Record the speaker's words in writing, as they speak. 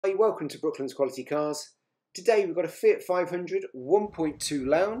Hi, welcome to Brooklands Quality Cars. Today we've got a Fiat 500 1.2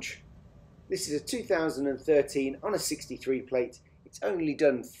 Lounge. This is a 2013 on a 63 plate. It's only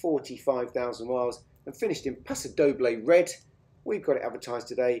done 45,000 miles and finished in Pasadoble Red. We've got it advertised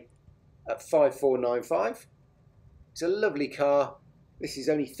today at 5,495. It's a lovely car. This is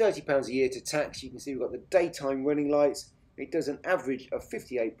only £30 a year to tax. You can see we've got the daytime running lights. It does an average of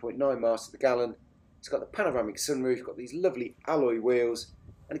 58.9 miles to the gallon. It's got the panoramic sunroof, got these lovely alloy wheels.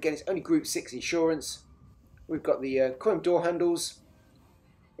 And again, it's only Group 6 insurance. We've got the chrome door handles,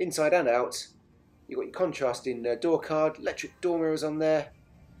 inside and out. You've got your contrasting door card, electric door mirrors on there,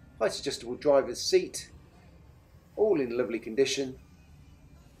 height adjustable driver's seat, all in lovely condition.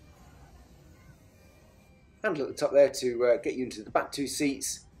 Handle at the top there to get you into the back two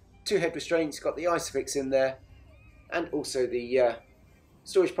seats. Two head restraints, got the Isofix in there, and also the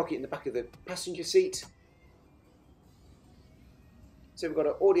storage pocket in the back of the passenger seat. So we've got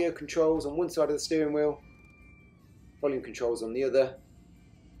our audio controls on one side of the steering wheel, volume controls on the other.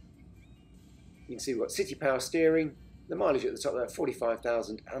 You can see we've got city power steering, the mileage at the top there,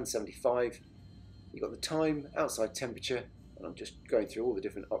 45,075. You've got the time, outside temperature, and I'm just going through all the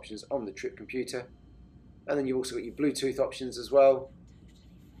different options on the trip computer. And then you've also got your Bluetooth options as well.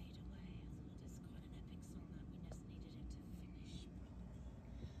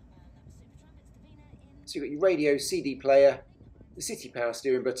 So you've got your radio, CD player, the city power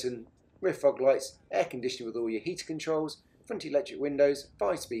steering button, rear fog lights, air conditioning with all your heater controls, front electric windows,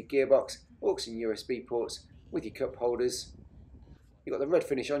 5-speed gearbox, aux and USB ports with your cup holders. You've got the red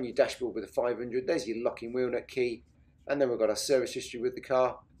finish on your dashboard with the 500, there's your locking wheel nut key, and then we've got our service history with the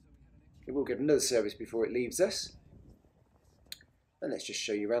car. It will get another service before it leaves us. And let's just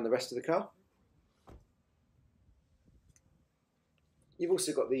show you around the rest of the car. You've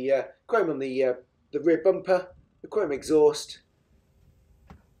also got the chrome on the rear bumper, the chrome exhaust.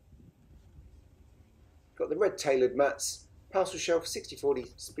 Got the red tailored mats, parcel shelf,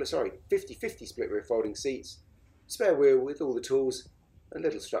 50-50 split rear folding seats, spare wheel with all the tools, a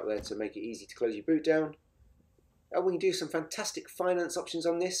little strap there to make it easy to close your boot down. And we can do some fantastic finance options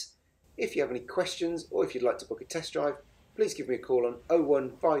on this. If you have any questions or if you'd like to book a test drive, please give me a call on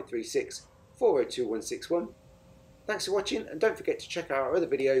 01536 402 161. Thanks for watching, and don't forget to check out our other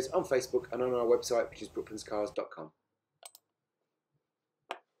videos on Facebook and on our website, which is brooklandscars.com.